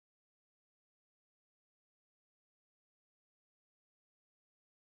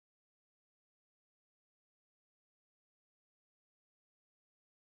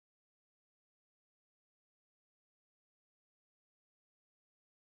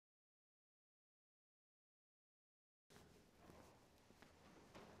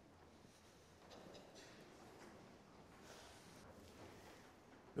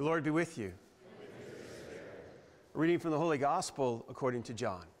The Lord be with you. A reading from the Holy Gospel according to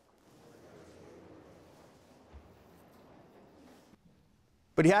John.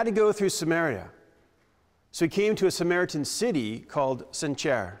 But he had to go through Samaria. So he came to a Samaritan city called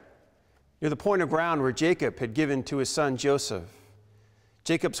Sychar, near the point of ground where Jacob had given to his son Joseph.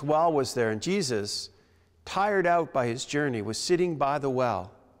 Jacob's well was there, and Jesus, tired out by his journey, was sitting by the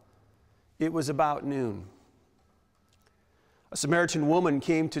well. It was about noon. A Samaritan woman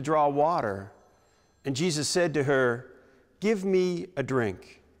came to draw water, and Jesus said to her, "Give me a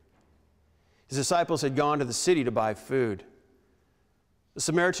drink." His disciples had gone to the city to buy food. The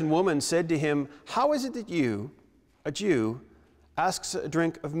Samaritan woman said to him, "How is it that you, a Jew, asks a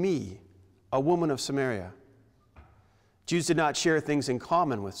drink of me, a woman of Samaria?" Jews did not share things in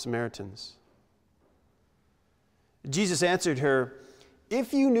common with Samaritans. Jesus answered her,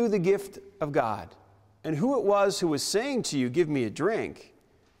 "If you knew the gift of God, and who it was who was saying to you, 'Give me a drink,'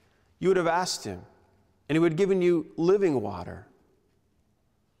 you would have asked him, and he would have given you living water."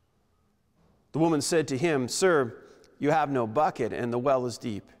 The woman said to him, "Sir, you have no bucket, and the well is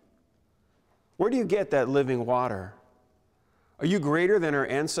deep. Where do you get that living water? Are you greater than our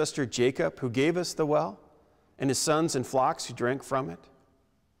ancestor Jacob, who gave us the well, and his sons and flocks who drank from it?"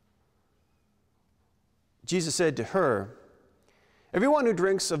 Jesus said to her, "Everyone who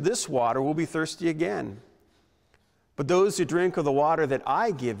drinks of this water will be thirsty again. But those who drink of the water that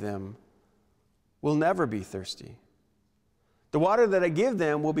I give them will never be thirsty. The water that I give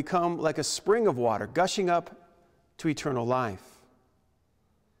them will become like a spring of water, gushing up to eternal life."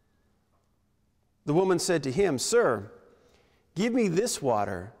 The woman said to him, "Sir, give me this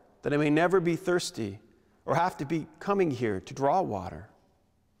water that I may never be thirsty or have to be coming here to draw water."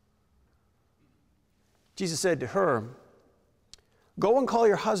 Jesus said to her, "Go and call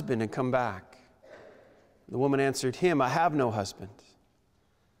your husband and come back." The woman answered him, "I have no husband."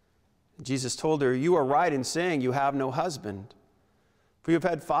 Jesus told her, "You are right in saying you have no husband, for you have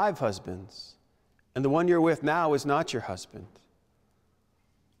had 5 husbands, and the one you're with now is not your husband."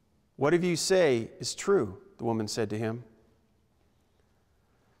 "Whatever you say is true," the woman said to him.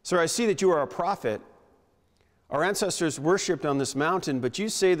 "Sir, I see that you are a prophet. Our ancestors worshipped on this mountain, but you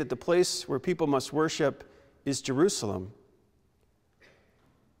say that the place where people must worship is Jerusalem."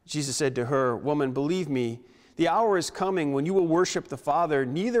 Jesus said to her, "Woman, believe me, the hour is coming when you will worship the Father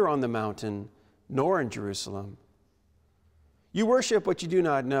neither on the mountain nor in Jerusalem. You worship what you do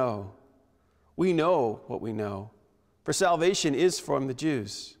not know. We know what we know, for salvation is from the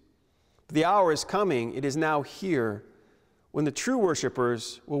Jews. But the hour is coming, it is now here, when the true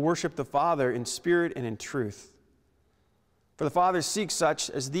worshipers will worship the Father in spirit and in truth. For the Father seeks such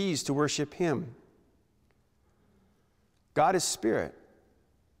as these to worship him. God is spirit,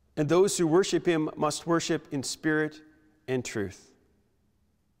 and those who worship him must worship in spirit and truth."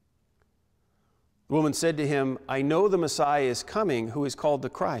 The woman said to him, "I know the Messiah is coming, who is called the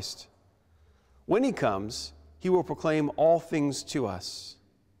Christ. When he comes, he will proclaim all things to us."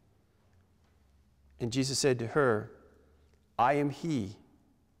 And Jesus said to her, "I am he,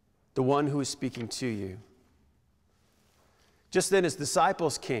 the one who is speaking to you." Just then his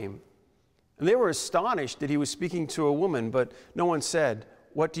disciples came, and they were astonished that he was speaking to a woman, but no one said,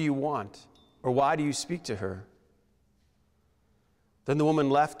 "What do you want?" or "Why do you speak to her?" Then the woman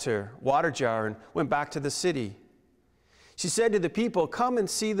left her water jar and went back to the city. She said to the people, "Come and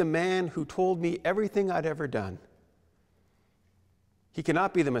see the man who told me everything I'd ever done. He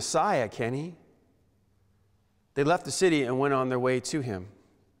cannot be the Messiah, can he?" They left the city and went on their way to him.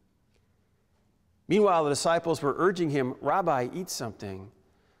 Meanwhile, the disciples were urging him, "Rabbi, eat something."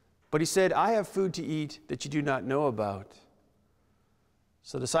 But he said, "I have food to eat that you do not know about."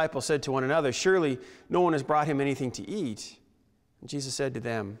 So the disciples said to one another, "Surely no one has brought him anything to eat." And Jesus said to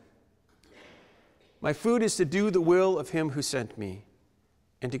them, "My food is to do the will of him who sent me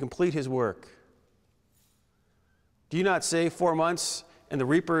and to complete his work. Do you not say 4 months and the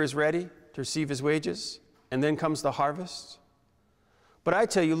reaper is ready to receive his wages, and then comes the harvest? But I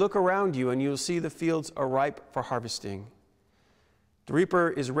tell you, look around you and you will see the fields are ripe for harvesting. The reaper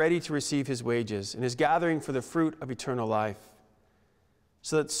is ready to receive his wages and is gathering for the fruit of eternal life,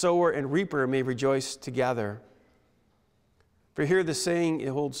 so that sower and reaper may rejoice together. For here the saying it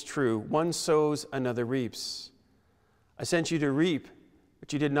holds true, one sows, another reaps. I sent you to reap,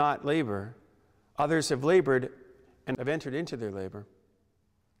 but you did not labor. Others have labored and have entered into their labor."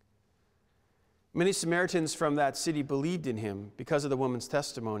 Many Samaritans from that city believed in him because of the woman's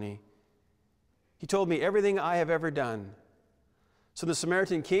testimony. "He told me everything I have ever done." So the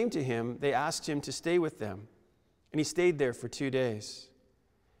Samaritan came to him. They asked him to stay with them, and he stayed there for 2 days.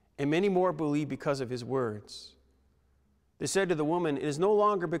 And many more believed because of his words. They said to the woman, "It is no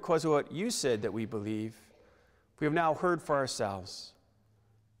longer because of what you said that we believe. We have now heard for ourselves,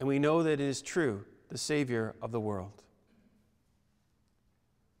 and we know that it is true, the Savior of the world."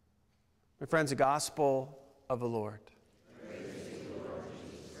 My friends, the gospel of the Lord. Praise to you, Lord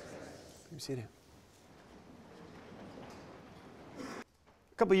Jesus Christ. Be seated.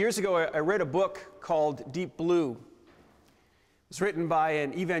 A couple of years ago, I read a book called Deep Blue. It was written by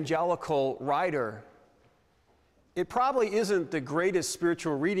an evangelical writer. It probably isn't the greatest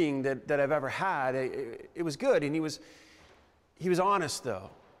spiritual reading that I've ever had. It was good, and he was honest, though.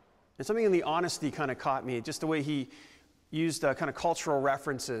 And something in the honesty kind of caught me, just the way he used kind of cultural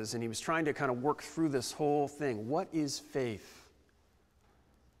references, and he was trying to kind of work through this whole thing. What is faith?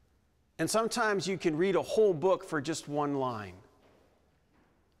 And sometimes you can read a whole book for just one line.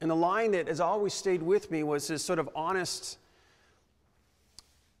 And the line that has always stayed with me was this sort of honest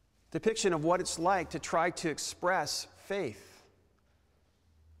depiction of what it's like to try to express faith.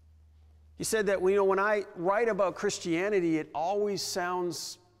 He said that, when I write about Christianity, it always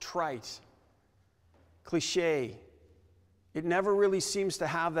sounds trite, cliche. It never really seems to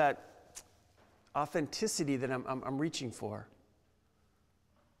have that authenticity that I'm reaching for.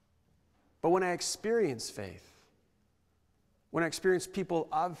 But when I experience faith, when I experience people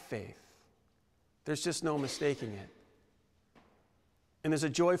of faith, there's just no mistaking it. And there's a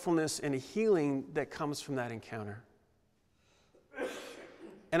joyfulness and a healing that comes from that encounter.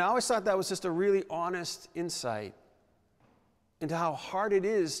 And I always thought that was just a really honest insight into how hard it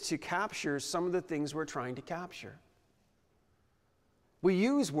is to capture some of the things we're trying to capture. We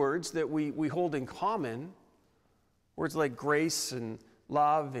use words that we hold in common, words like grace and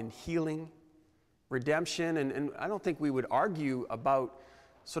love and healing, redemption, and I don't think we would argue about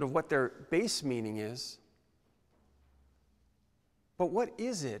sort of what their base meaning is. But what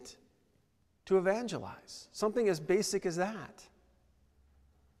is it to evangelize? Something as basic as that.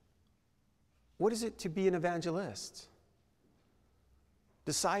 What is it to be an evangelist?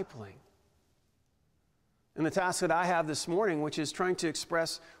 Discipling. And the task that I have this morning, which is trying to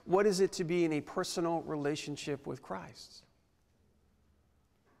express what is it to be in a personal relationship with Christ.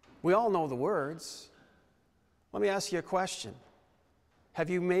 We all know the words. Let me ask you a question.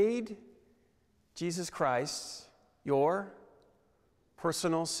 Have you made Jesus Christ your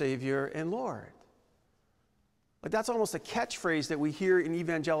personal Savior and Lord? Like, that's almost a catchphrase that we hear in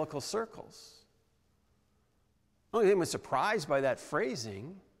evangelical circles. I don't think I'm surprised by that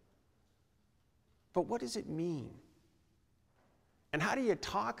phrasing, but what does it mean? And how do you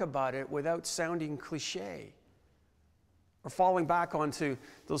talk about it without sounding cliche or falling back onto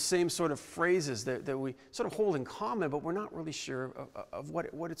those same sort of phrases that we sort of hold in common, but we're not really sure of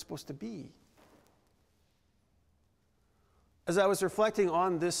what it's supposed to be? As I was reflecting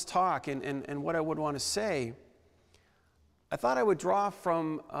on this talk and what I would want to say, I thought I would draw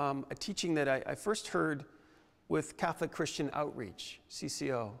from a teaching that I first heard with Catholic Christian Outreach,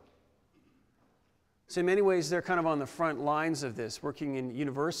 CCO. So in many ways, they're kind of on the front lines of this, working in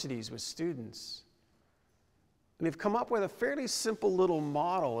universities with students. And they've come up with a fairly simple little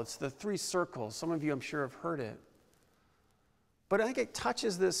model. It's the 3 circles. Some of you, I'm sure, have heard it. But I think it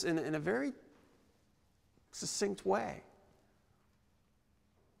touches this in a very succinct way.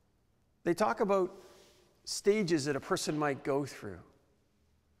 They talk about stages that a person might go through.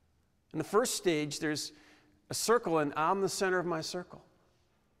 In the first stage, there's a circle, and I'm the center of my circle.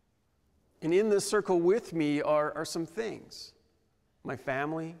 And in this circle with me are some things. My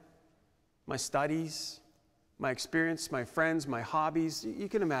family, my studies, my experience, my friends, my hobbies. You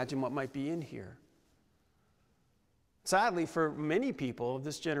can imagine what might be in here. Sadly, for many people of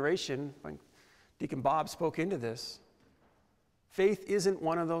this generation, Deacon Bob spoke into this, faith isn't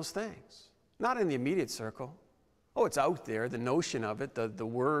one of those things. Not in the immediate circle. Oh, it's out there, the notion of it, the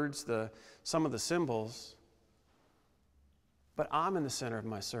words, some of the symbols. But I'm in the center of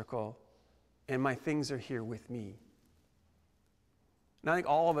my circle, and my things are here with me. And I think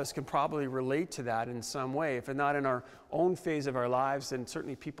all of us can probably relate to that in some way. If not in our own phase of our lives, then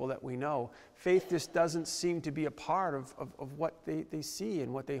certainly people that we know. Faith just doesn't seem to be a part of what they see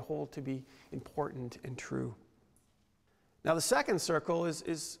and what they hold to be important and true. Now, the second circle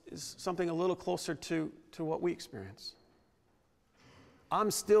is something a little closer to what we experience.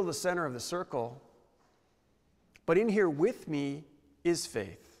 I'm still the center of the circle, but in here with me is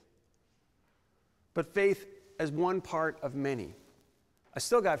faith. But faith as one part of many. I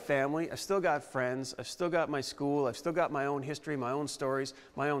still got family, I've still got friends, I've still got my school, I've still got my own history, my own stories,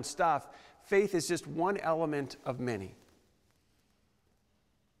 my own stuff. Faith is just one element of many.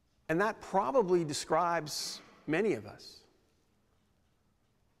 And that probably describes many of us.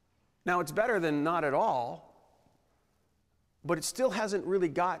 Now, it's better than not at all, but it still hasn't really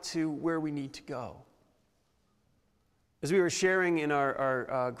got to where we need to go. As we were sharing in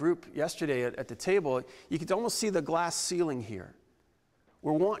our group yesterday at the table, you could almost see the glass ceiling here.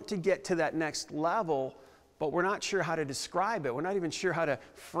 We want to get to that next level, but we're not sure how to describe it. We're not even sure how to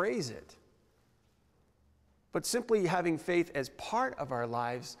phrase it. But simply having faith as part of our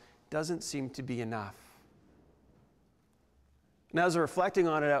lives doesn't seem to be enough. Now, as I was reflecting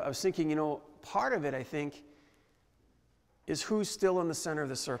on it, I was thinking, part of it, I think, is who's still in the center of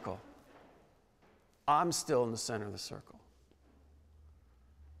the circle. I'm still in the center of the circle.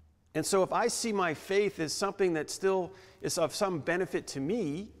 And so if I see my faith as something that still is of some benefit to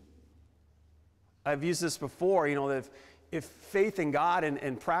me, I've used this before, that if faith in God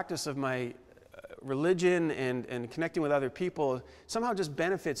and practice of my religion and connecting with other people somehow just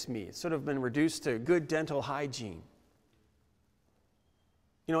benefits me, it's sort of been reduced to good dental hygiene.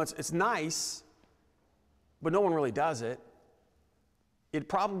 It's nice, but no one really does it. It'd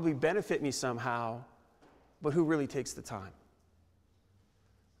probably benefit me somehow, but who really takes the time?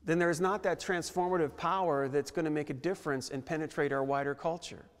 Then there's not that transformative power that's going to make a difference and penetrate our wider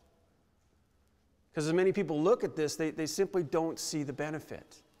culture. Because as many people look at this, they simply don't see the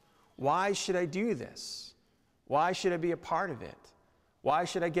benefit. Why should I do this? Why should I be a part of it? Why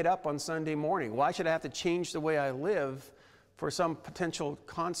should I get up on Sunday morning? Why should I have to change the way I live for some potential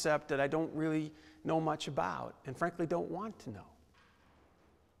concept that I don't really know much about and frankly don't want to know?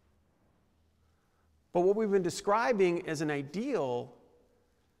 But what we've been describing as an ideal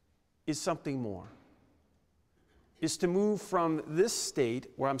is something more. Is to move from this state,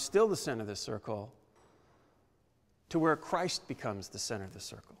 where I'm still the center of the circle, to where Christ becomes the center of the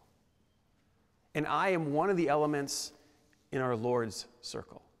circle. And I am one of the elements in our Lord's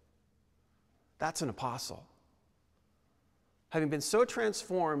circle. That's an apostle. Having been so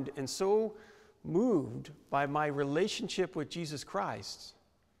transformed and so moved by my relationship with Jesus Christ,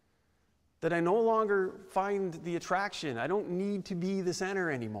 that I no longer find the attraction. I don't need to be the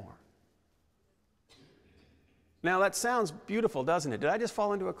center anymore. Now that sounds beautiful, doesn't it? Did I just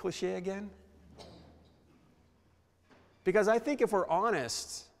fall into a cliche again? Because I think if we're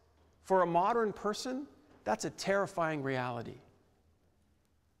honest, for a modern person, that's a terrifying reality.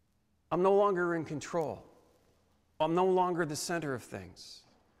 I'm no longer in control. I'm no longer the center of things.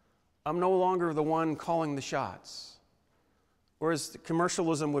 I'm no longer the one calling the shots. Or as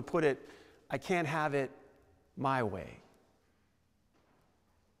commercialism would put it, I can't have it my way.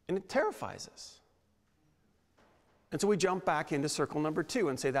 And it terrifies us. And so we jump back into circle number 2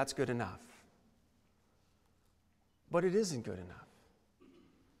 and say that's good enough. But it isn't good enough.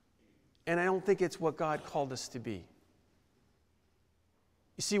 And I don't think it's what God called us to be.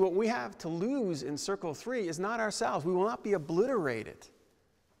 You see, what we have to lose in circle 3 is not ourselves. We will not be obliterated.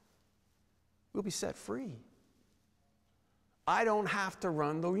 We'll be set free. I don't have to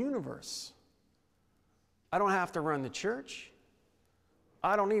run the universe. I don't have to run the church.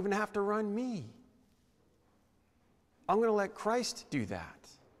 I don't even have to run me. I'm going to let Christ do that.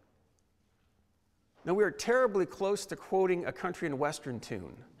 Now, we are terribly close to quoting a country and western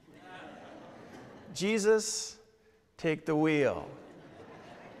tune. Jesus, take the wheel.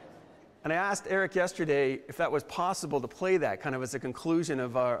 And I asked Eric yesterday if that was possible to play that kind of as a conclusion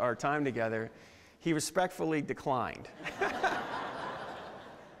of our time together. He respectfully declined.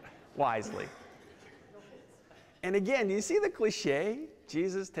 Wisely. And again, you see the cliche?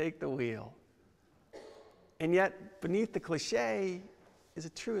 Jesus, take the wheel. And yet, beneath the cliche is a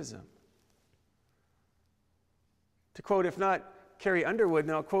truism. To quote, if not Carrie Underwood,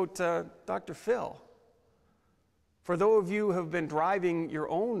 now quote Dr. Phil. For those of you who have been driving your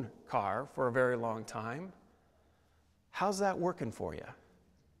own car for a very long time, how's that working for you?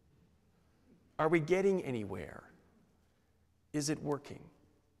 Are we getting anywhere? Is it working?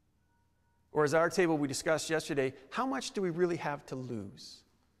 Or as our table we discussed yesterday, how much do we really have to lose?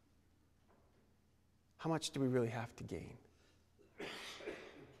 How much do we really have to gain?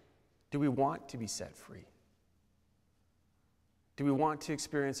 Do we want to be set free? Do we want to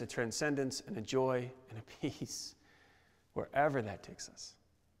experience a transcendence and a joy and a peace wherever that takes us?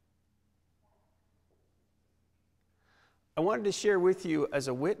 I wanted to share with you as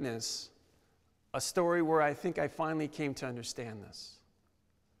a witness a story where I think I finally came to understand this.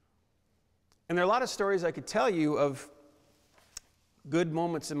 And there are a lot of stories I could tell you of good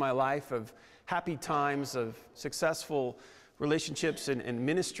moments in my life, of happy times, of successful relationships and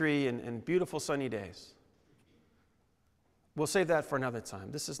ministry and beautiful sunny days. We'll save that for another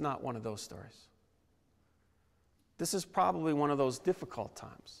time. This is not one of those stories. This is probably one of those difficult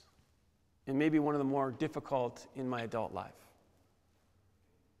times, and maybe one of the more difficult in my adult life.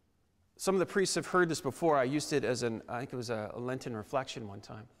 Some of the priests have heard this before. I used it as I think it was a Lenten reflection one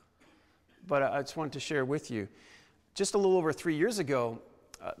time. But I just wanted to share with you. Just a little over 3 years ago,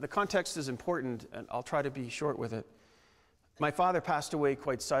 the context is important, and I'll try to be short with it. My father passed away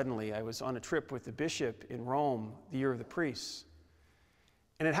quite suddenly. I was on a trip with the bishop in Rome, the year of the priests.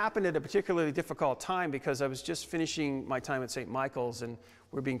 And it happened at a particularly difficult time because I was just finishing my time at St. Michael's, and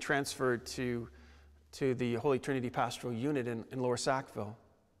we're being transferred to the Holy Trinity Pastoral Unit in Lower Sackville.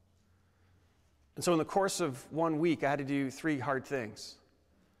 And so in the course of 1 week, I had to do 3 hard things.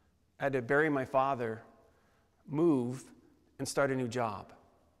 I had to bury my father, move, and start a new job.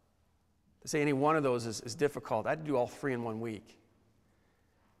 To say any one of those is difficult. I had to do all 3 in 1 week.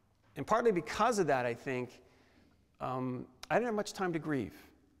 And partly because of that, I think, I didn't have much time to grieve.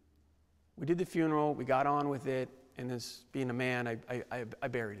 We did the funeral, we got on with it, and as being a man, I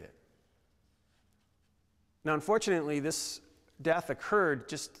buried it. Now, unfortunately, this death occurred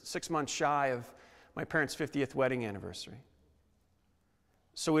just 6 months shy of my parents' 50th wedding anniversary.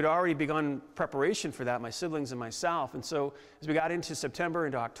 So we'd already begun preparation for that, my siblings and myself. And so as we got into September,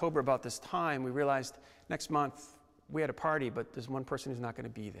 into October, about this time, we realized next month we had a party, but there's one person who's not going to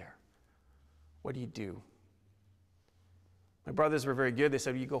be there. What do you do? My brothers were very good. They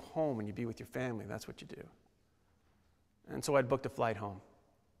said, you go home and you be with your family. That's what you do. And so I'd booked a flight home.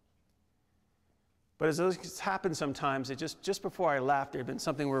 But as those happen sometimes, it just before I left, there had been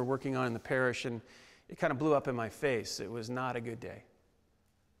something we were working on in the parish, and it kind of blew up in my face. It was not a good day.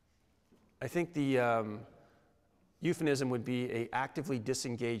 I think the euphemism would be an actively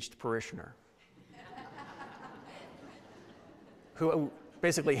disengaged parishioner who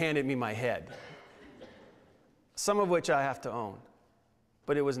basically handed me my head, some of which I have to own.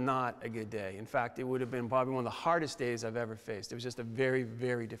 But it was not a good day. In fact, it would have been probably one of the hardest days I've ever faced. It was just a very,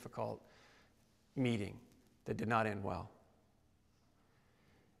 very difficult meeting that did not end well.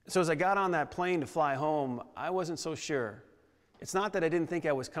 So as I got on that plane to fly home, I wasn't so sure. It's not that I didn't think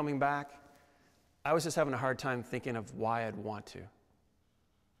I was coming back. I was just having a hard time thinking of why I'd want to.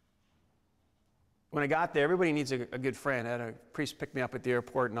 When I got there, everybody needs a good friend. I had a priest pick me up at the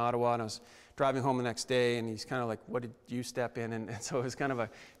airport in Ottawa, and I was driving home the next day, and he's kind of like, what did you step in? And so it was kind of it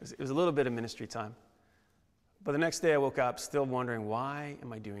was a little bit of ministry time. But the next day I woke up still wondering, why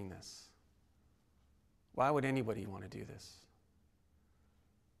am I doing this? Why would anybody want to do this?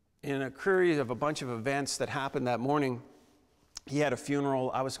 In a series of a bunch of events that happened that morning, he had a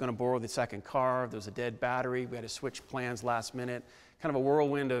funeral. I was going to borrow the second car. There was a dead battery. We had to switch plans last minute. Kind of a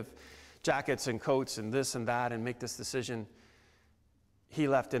whirlwind of jackets and coats and this and that, and make this decision. He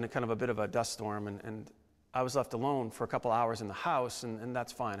left in a kind of a bit of a dust storm, and I was left alone for a couple hours in the house, and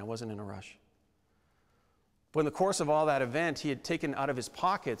that's fine. I wasn't in a rush. But in the course of all that event, he had taken out of his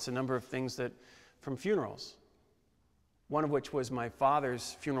pockets a number of things from funerals, one of which was my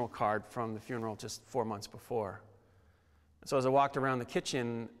father's funeral card from the funeral just 4 months before. So as I walked around the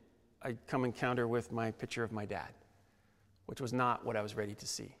kitchen, I'd come encounter with my picture of my dad, which was not what I was ready to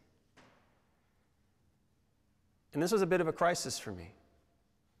see. And this was a bit of a crisis for me.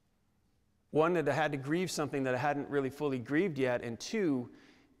 One, that I had to grieve something that I hadn't really fully grieved yet, and 2,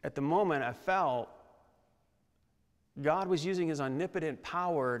 at the moment I felt God was using his omnipotent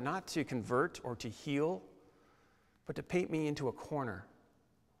power not to convert or to heal, but to paint me into a corner.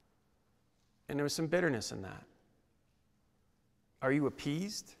 And there was some bitterness in that. Are you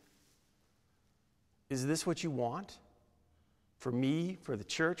appeased? Is this what you want? For me, for the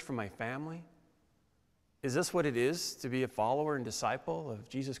church, for my family? Is this what it is to be a follower and disciple of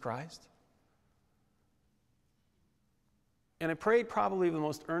Jesus Christ? And I prayed probably the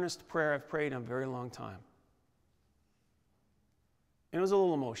most earnest prayer I've prayed in a very long time. And it was a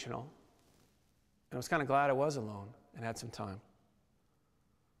little emotional. And I was kind of glad I was alone and had some time.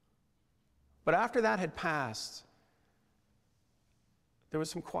 But after that had passed, there was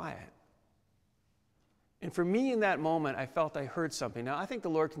some quiet. And for me in that moment, I felt I heard something. Now, I think the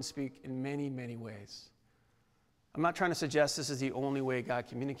Lord can speak in many, many ways. I'm not trying to suggest this is the only way God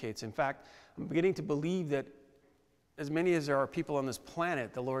communicates. In fact, I'm beginning to believe that as many as there are people on this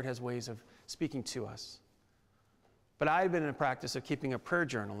planet, the Lord has ways of speaking to us. But I've been in a practice of keeping a prayer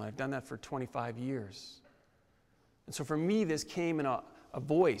journal, and I've done that for 25 years. And so for me, this came in a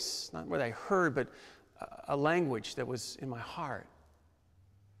voice, not what I heard, but a language that was in my heart.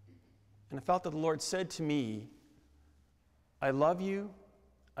 And I felt that the Lord said to me, I love you,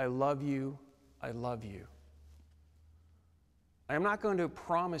 I love you, I love you. I am not going to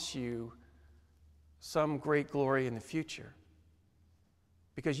promise you some great glory in the future,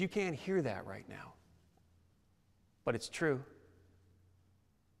 because you can't hear that right now. But it's true.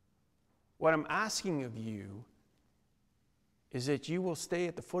 What I'm asking of you is that you will stay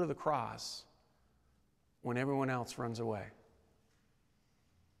at the foot of the cross when everyone else runs away.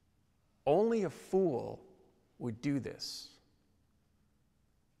 Only a fool would do this.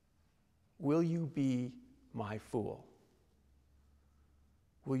 Will you be my fool?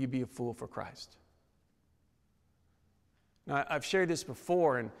 Will you be a fool for Christ? Now, I've shared this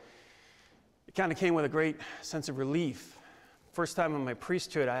before, and it kind of came with a great sense of relief. First time in my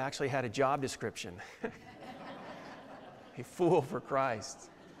priesthood, I actually had a job description. A fool for Christ.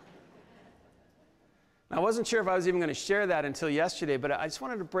 Now, I wasn't sure if I was even going to share that until yesterday, but I just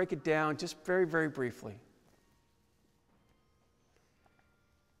wanted to break it down just very, very briefly.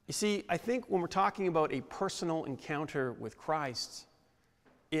 You see, I think when we're talking about a personal encounter with Christ,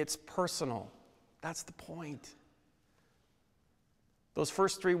 it's personal. That's the point. Those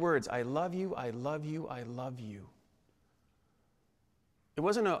first three words, I love you, I love you, I love you. It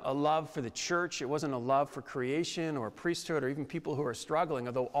wasn't a love for the church. It wasn't a love for creation or priesthood or even people who are struggling,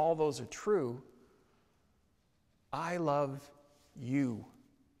 although all those are true. I love you.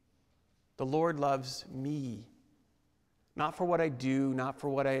 The Lord loves me. Not for what I do, not for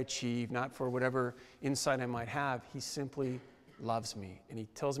what I achieve, not for whatever insight I might have. He simply loves me. And he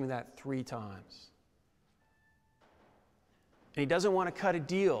tells me that 3 times. And he doesn't want to cut a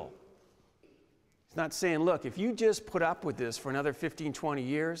deal. He's not saying, look, if you just put up with this for another 15, 20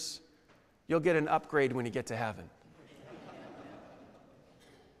 years, you'll get an upgrade when you get to heaven.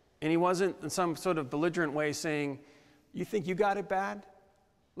 And he wasn't in some sort of belligerent way saying, you think you got it bad?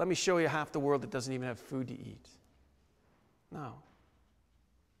 Let me show you half the world that doesn't even have food to eat. No.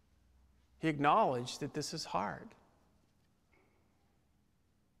 He acknowledged that this is hard.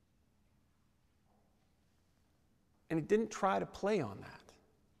 And he didn't try to play on that.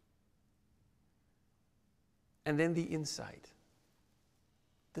 And then the insight.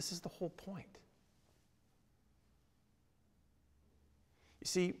 This is the whole point. You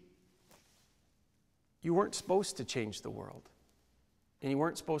see, you weren't supposed to change the world. And you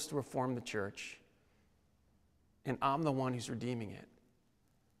weren't supposed to reform the church. And I'm the one who's redeeming it.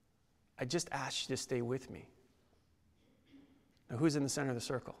 I just asked you to stay with me. Now, who's in the center of the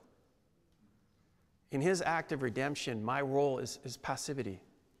circle? In his act of redemption, my role is passivity.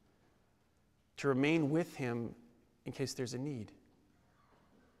 To remain with him in case there's a need.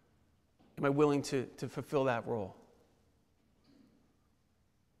 Am I willing to fulfill that role?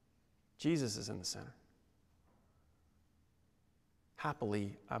 Jesus is in the center.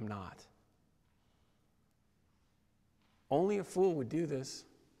 Happily, I'm not. Only a fool would do this.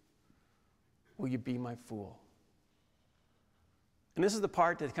 Will you be my fool? And this is the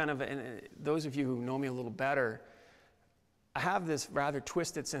part that kind of, and those of you who know me a little better, I have this rather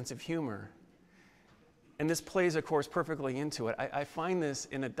twisted sense of humor. And this plays, of course, perfectly into it. I find this,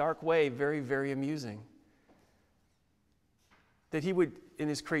 in a dark way, very, very amusing. That he would, in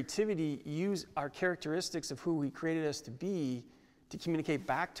his creativity, use our characteristics of who he created us to be to communicate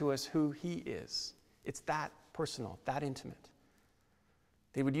back to us who he is. It's that personal, that intimate.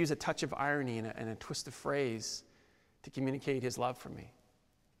 They would use a touch of irony and a twist of phrase to communicate his love for me.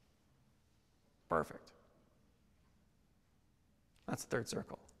 Perfect. That's the third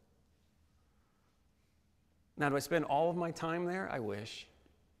circle. Now, do I spend all of my time there? I wish.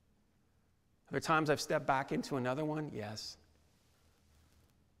 Are there times I've stepped back into another one? Yes.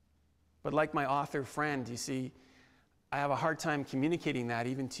 But like my author friend, you see, I have a hard time communicating that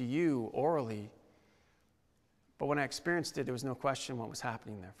even to you orally. But when I experienced it, there was no question what was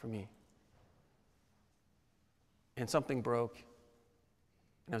happening there for me. And something broke,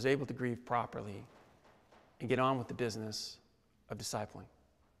 and I was able to grieve properly and get on with the business of discipling.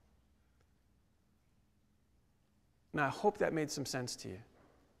 Now, I hope that made some sense to you.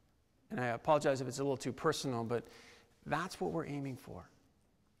 And I apologize if it's a little too personal, but that's what we're aiming for.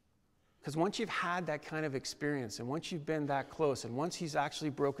 Because once you've had that kind of experience, and once you've been that close, and once he's actually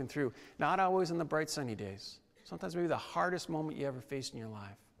broken through, not always in the bright sunny days, sometimes maybe the hardest moment you ever faced in your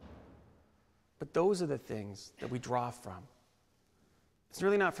life. But those are the things that we draw from. It's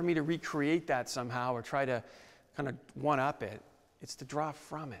really not for me to recreate that somehow or try to kind of one-up it. It's to draw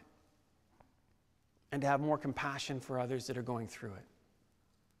from it. And to have more compassion for others that are going through it.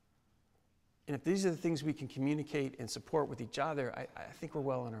 And if these are the things we can communicate and support with each other, I think we're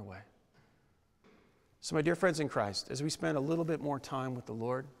well on our way. So my dear friends in Christ, as we spend a little bit more time with the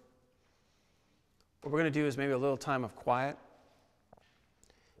Lord, what we're going to do is maybe a little time of quiet.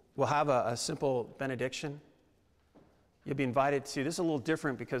 We'll have a simple benediction. You'll be invited to, this is a little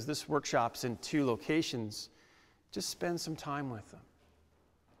different because this workshop's in 2 locations. Just spend some time with them.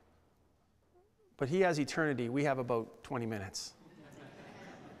 But he has eternity. We have about 20 minutes.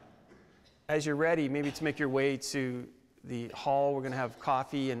 As you're ready, maybe to make your way to the hall. We're going to have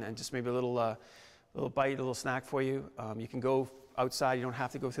coffee and just maybe a little bite, a little snack for you. You can go outside. You don't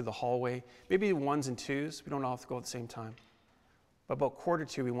have to go through the hallway. Maybe ones and twos. We don't all have to go at the same time. But about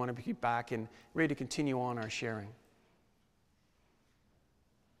 1:45, we want to be back and ready to continue on our sharing.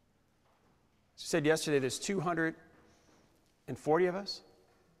 As I said yesterday, there's 240 of us.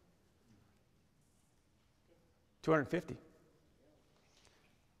 250.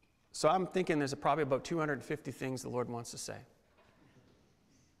 So I'm thinking there's probably about 250 things the Lord wants to say.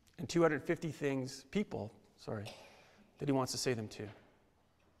 And 250 people, that he wants to say them to.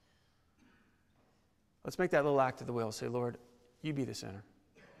 Let's make that little act of the will. Say, Lord, you be the center.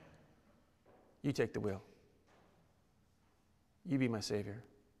 You take the wheel. You be my Savior.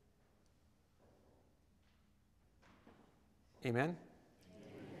 Amen.